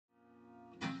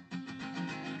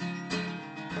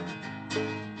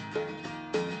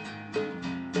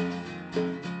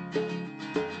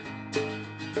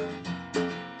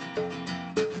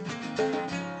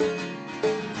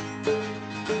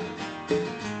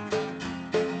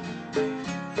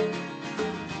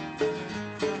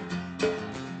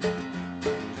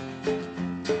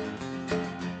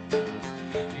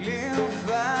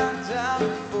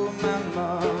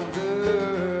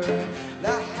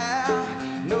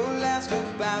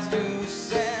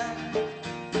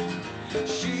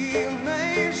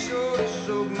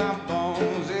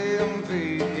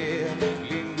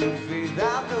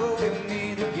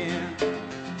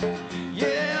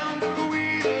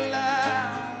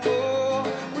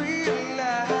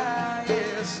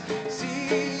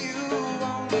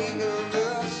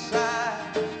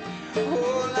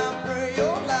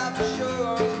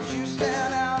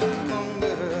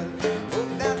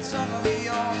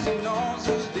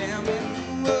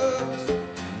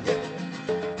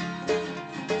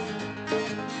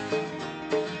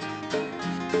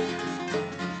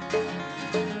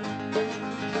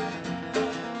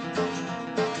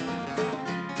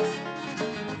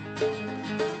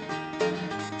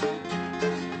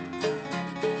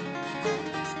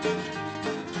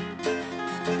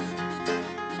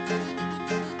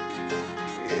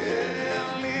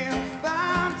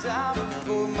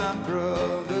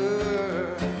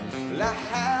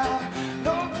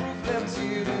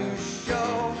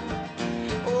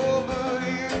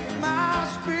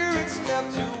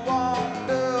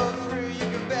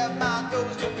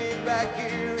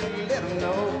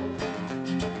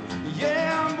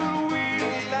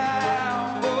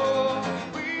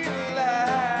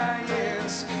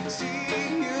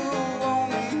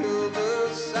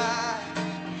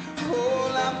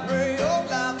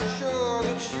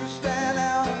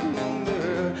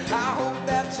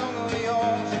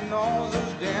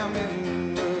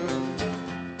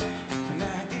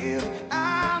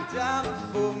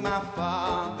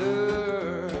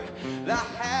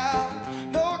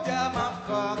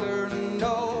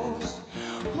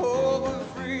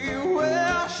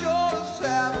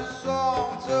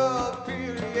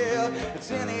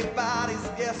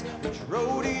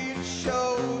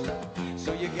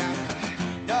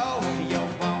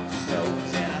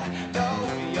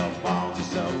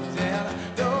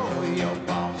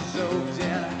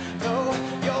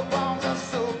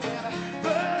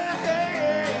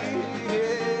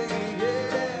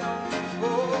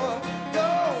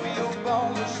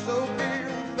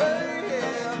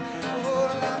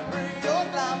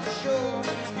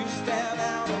stand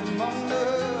out among the.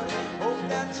 Hope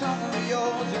that tongue of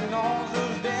yours ignores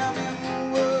those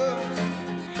damning words.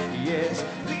 Yes,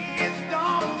 please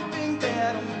don't think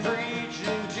that I'm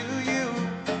preaching to you.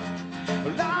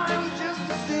 Well, I'm just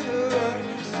a sinner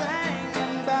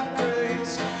singing by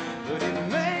grace, but it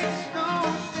makes no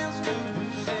sense to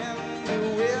pretend that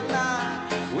we're lying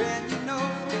when you know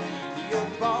your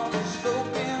bones are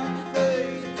soaked in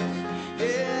faith.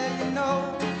 Yeah, you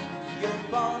know your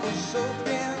bones are soaked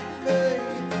in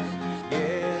faith.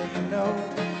 Yeah, you know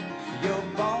your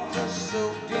bones are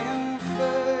soaked in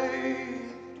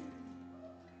faith.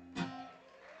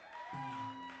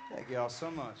 Thank you all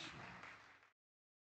so much.